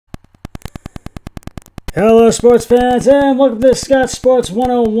Hello, sports fans, and welcome to Scott Sports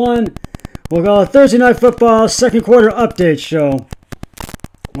 101. We'll call it Thursday Night Football second quarter update show.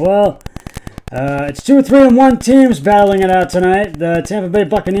 Well, it's 2 3-1 teams battling it out tonight. The Tampa Bay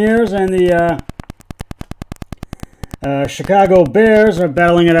Buccaneers and the Chicago Bears are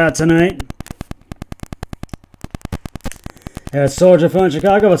battling it out tonight at Soldier Field in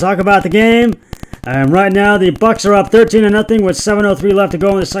Chicago. We'll talk about the game. Right now, the Bucs are up 13-0 with 7:03 left to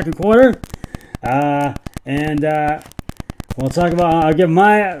go in the second quarter. We'll talk about, I'll give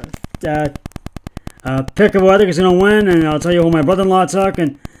my pick of who I think is going to win, and I'll tell you who my brother-in-law took,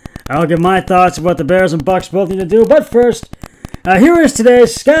 and I'll give my thoughts about the Bears and Bucs both need to do. But first, here is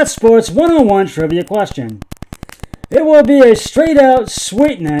today's Scott Sports 101 trivia question. It will be a straight-out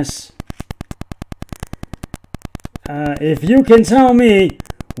sweetness if you can tell me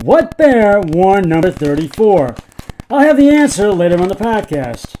what Bear wore number 34. I'll have the answer later on the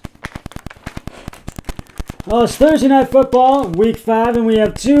podcast. Well, it's Thursday Night Football, Week 5, and we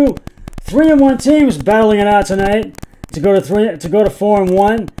have 2 3-1 teams battling it out tonight to go to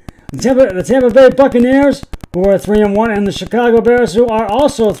 4-1. The Tampa Bay Buccaneers, who are 3-1, and the Chicago Bears, who are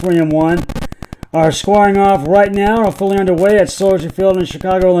also 3-1, are squaring off right now, are fully underway at Soldier Field in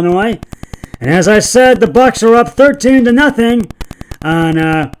Chicago, Illinois. And as I said, the Bucs are up 13-0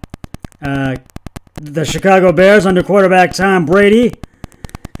 on the Chicago Bears under quarterback Tom Brady,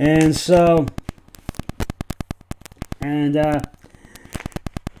 and so. And the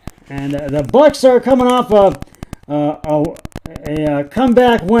Bucs are coming off a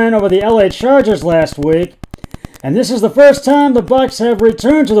comeback win over the LA Chargers last week, and this is the first time the Bucs have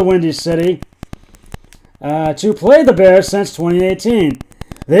returned to the Windy City to play the Bears since 2018.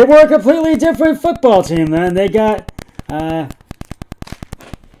 They were a completely different football team then. They got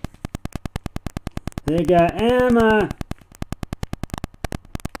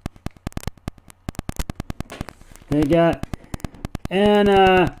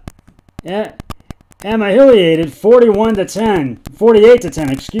annihilated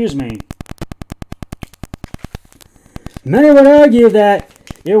 48-10, excuse me. Many would argue that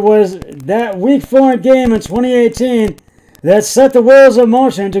it was that Week 4 game in 2018 that set the wheels of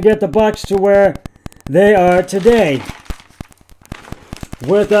motion to get the Bucs to where they are today.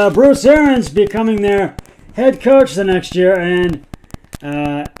 With Bruce Arians becoming their head coach the next year and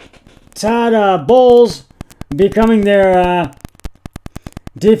Todd Bowles becoming their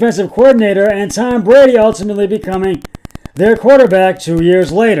defensive coordinator, and Tom Brady ultimately becoming their quarterback 2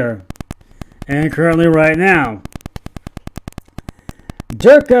 years later, and currently right now.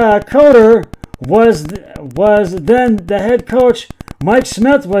 Dirk Koetter was then the head coach. Mike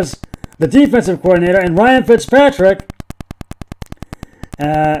Smith was the defensive coordinator, and Ryan Fitzpatrick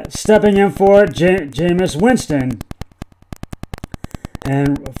stepping in for Jameis Winston.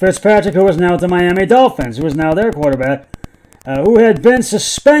 And Fitzpatrick, who is now with the Miami Dolphins, who is now their quarterback, who had been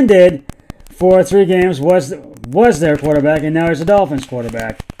suspended for 3 games, was their quarterback, and now he's the Dolphins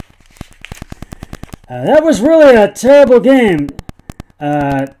quarterback. That was really a terrible game,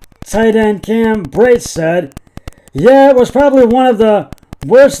 tight end Cam Brate said. Yeah, it was probably one of the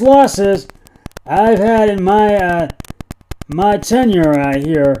worst losses I've had in my tenure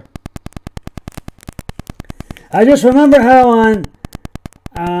here. I just remember how on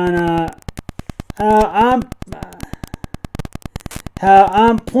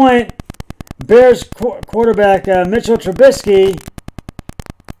point Bears quarterback Mitchell Trubisky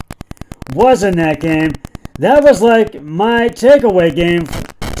was in that game. That was like my takeaway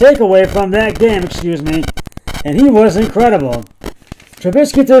from that game, excuse me, and he was incredible.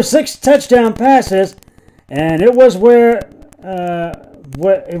 Trubisky threw 6 touchdown passes, and it was Wheel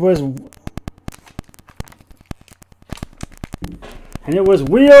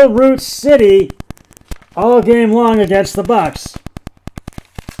Root City all game long against the Bucs.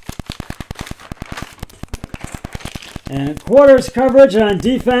 And quarters coverage on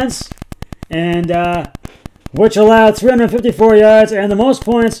defense, and which allowed 354 yards and the most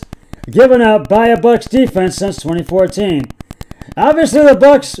points given up by a Bucs defense since 2014. Obviously, the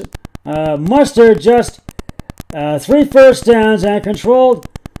Bucs mustered just 3 first downs and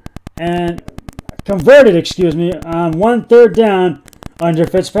converted on 1 third down under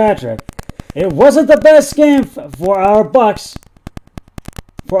Fitzpatrick. It wasn't the best game for our Bucs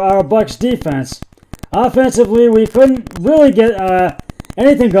defense. Offensively, we couldn't really get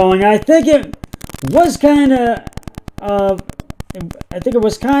anything going. I think it was kind of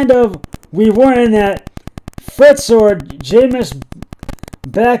we weren't in that Fitz or Jameis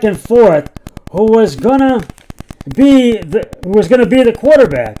back and forth. Who was gonna be the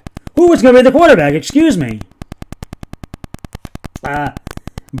quarterback? Who was gonna be the quarterback? Excuse me.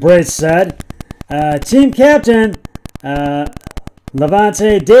 Brate said. Team captain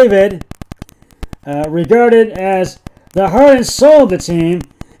Levante David, regarded as the heart and soul of the team,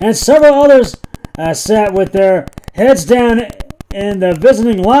 and several others sat with their heads down in the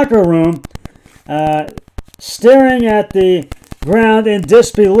visiting locker room, staring at the ground in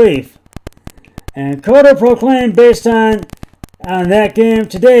disbelief. And Cota proclaimed, based on that game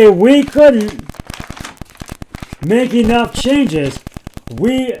today, we couldn't make enough changes.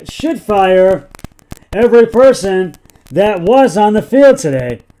 We should fire every person that was on the field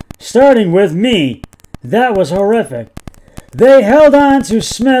today, starting with me. That was horrific. They held on to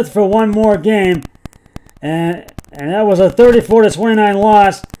Smith for one more game, and that was a 34-29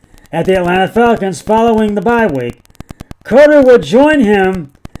 loss at the Atlanta Falcons following the bye week. Cota would join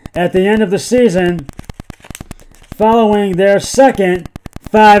him at the end of the season following their second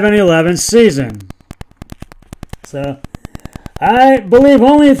 5-11 season. So, I believe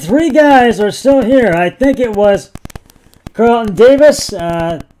only 3 guys are still here. I think it was Carlton Davis,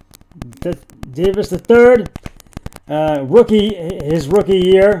 Davis the third, his rookie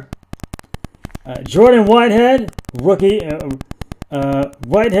year. Jordan Whitehead, Whitehead's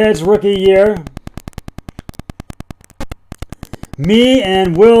rookie year. Me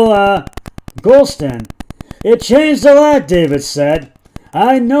and Will Golston. It changed a lot, David said.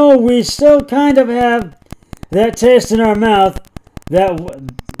 I know we still kind of have that taste in our mouth.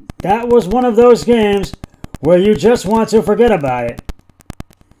 That was one of those games where you just want to forget about it.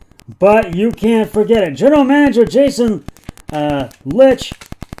 But you can't forget it. General Manager Jason Litch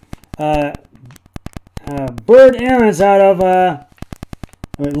lured Aaron's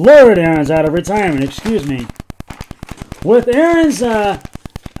out of retirement, excuse me. With Aaron's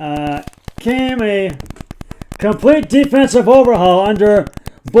came a complete defensive overhaul under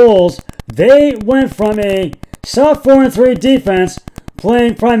Bulls. They went from a soft 4-3 defense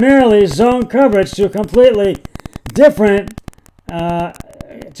playing primarily zone coverage to a completely different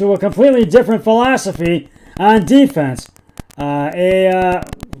philosophy on defense. A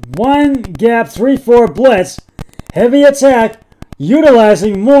one-gap 3-4 blitz, heavy attack,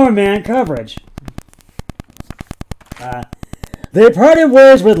 utilizing more man coverage. They parted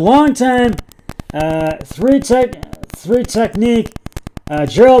ways with longtime three technique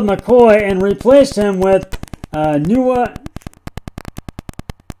Gerald McCoy and replaced him with Nua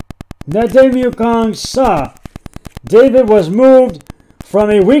Nademukong Sa. David was moved from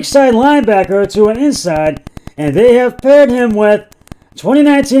a weak side linebacker to an inside, and they have paired him with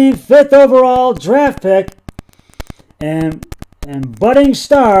 2019 5th overall draft pick and budding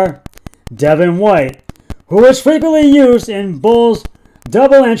star Devin White, who is frequently used in Bulls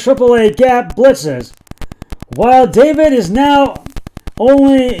double and triple A gap blitzes. While David is now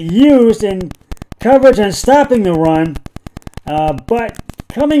only used in coverage and stopping the run, but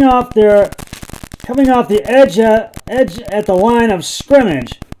coming off the edge at the line of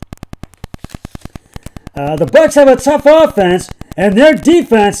scrimmage. The Bucs have a tough offense, and their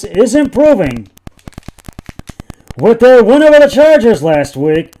defense is improving. With their win over the Chargers last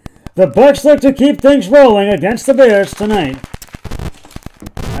week, the Bucs look to keep things rolling against the Bears tonight.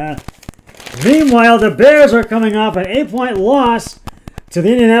 Meanwhile, the Bears are coming off an 8-point loss to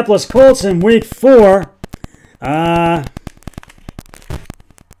the Indianapolis Colts in Week 4.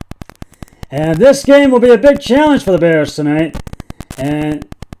 And this game will be a big challenge for the Bears tonight. And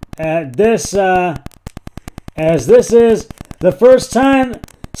as this is the first time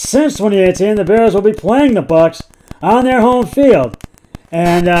since 2018, the Bears will be playing the Bucs on their home field.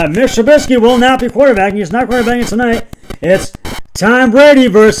 And Mitch Trubisky will not be quarterbacking. He's not quarterbacking tonight. It's Tom Brady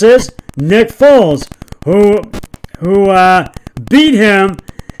versus Nick Foles, who beat him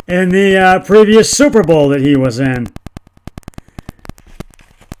in the previous Super Bowl that he was in.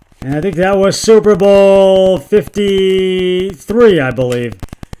 And I think that was Super Bowl 53, I believe.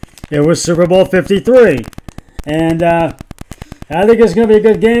 It was Super Bowl 53. And I think it's going to be a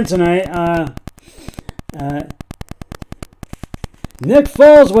good game tonight. Nick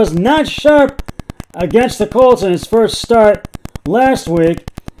Foles was not sharp against the Colts in his first start last week.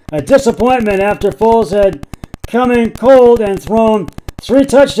 A disappointment after Foles had come in cold and thrown 3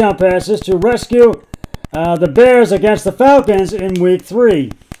 touchdown passes to rescue the Bears against the Falcons in Week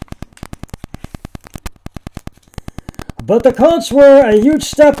 3. But the Colts were a huge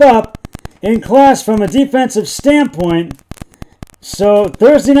step up in class from a defensive standpoint. So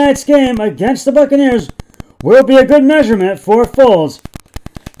Thursday night's game against the Buccaneers will be a good measurement for Foles.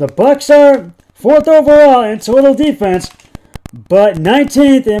 The Bucs are 4th overall in total defense, but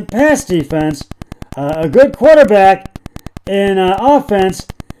 19th in pass defense. A good quarterback in offense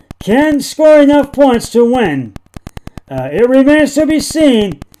can score enough points to win. It remains to be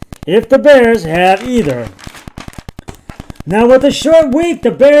seen if the Bears have either. Now, with the short week,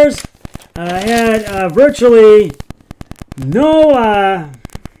 the Bears had virtually no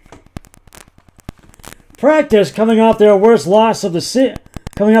practice coming off their worst loss of the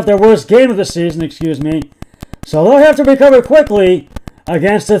coming off their worst game of the season, excuse me. So they'll have to recover quickly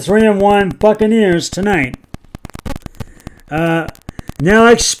against the 3-1 Buccaneers tonight. Now,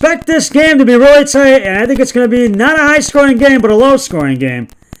 I expect this game to be really tight, and I think it's going to be not a high-scoring game, but a low-scoring game.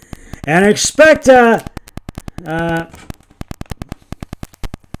 And I expect the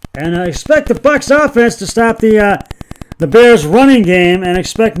Bucs offense to stop the Bears' running game, and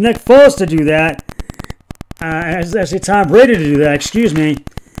expect Nick Foles to do that. Actually, Tom Brady to do that, excuse me.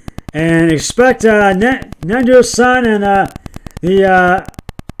 And expect Nandu Son and the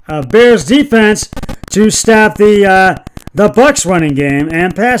Bears defense to stop the Bucs running game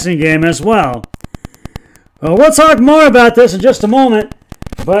and passing game as well. Well, we'll talk more about this in just a moment,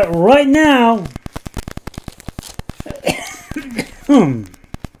 but right now,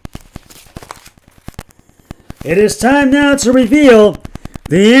 it is time now to reveal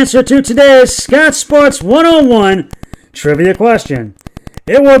the answer to today's Scott Sports 101 trivia question.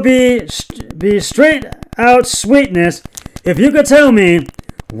 It will be straight out sweetness if you could tell me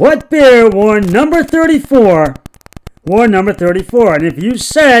what Bear wore number 34. And if you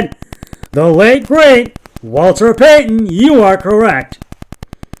said the late great Walter Payton, you are correct.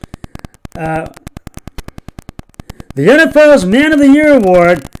 The NFL's Man of the Year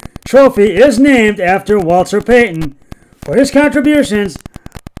award trophy is named after Walter Payton for his contributions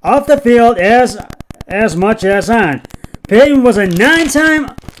off the field as much as on. Payton was a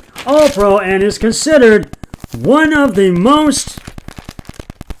 9-time All-Pro and is considered one of the most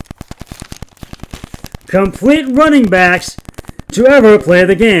complete running backs to ever play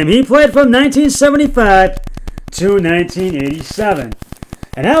the game. He played from 1975 to 1987.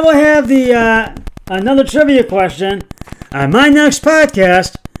 And I will have the another trivia question on my next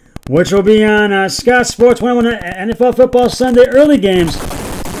podcast, which will be on Scott Sports 101 NFL Football Sunday early games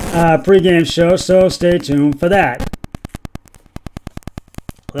pregame show, so stay tuned for that.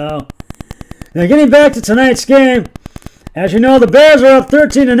 So, now getting back to tonight's game, as you know, the Bears are up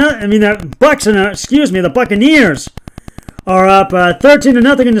 13-0. The Buccaneers are up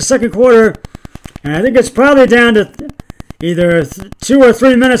 13-0 in the second quarter, and I think it's probably down to either 2 or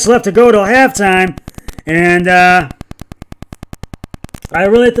 3 minutes left to go till halftime. And I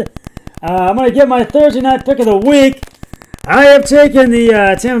really I'm going to give my Thursday night pick of the week. I have taken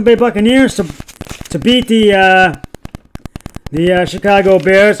the Tampa Bay Buccaneers to beat the Chicago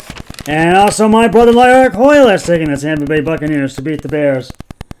Bears. And also my brother-in-law Eric Hoyle has taken the Tampa Bay Buccaneers to beat the Bears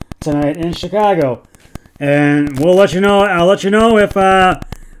tonight in Chicago. And we'll let you know. I'll let you know if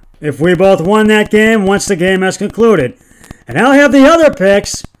we both won that game once the game has concluded. And I'll have the other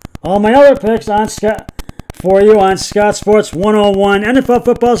picks, all my other picks for you on Scott Sports 101 NFL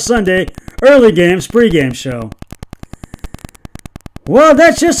Football Sunday early games pregame show. Well,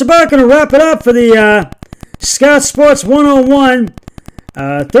 that's just about going to wrap it up for the Scott Sports 101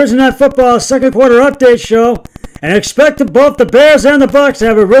 Thursday Night Football second quarter update show, and expect both the Bears and the Bucs to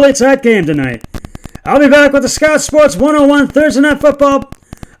have a really tight game tonight. I'll be back with the Scott Sports 101 Thursday Night Football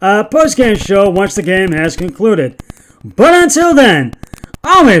postgame show once the game has concluded. But until then,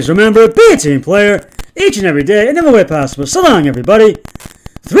 always remember, be a team player each and every day in every way possible. So long, everybody.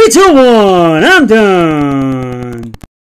 3, 2, 1, I'm done.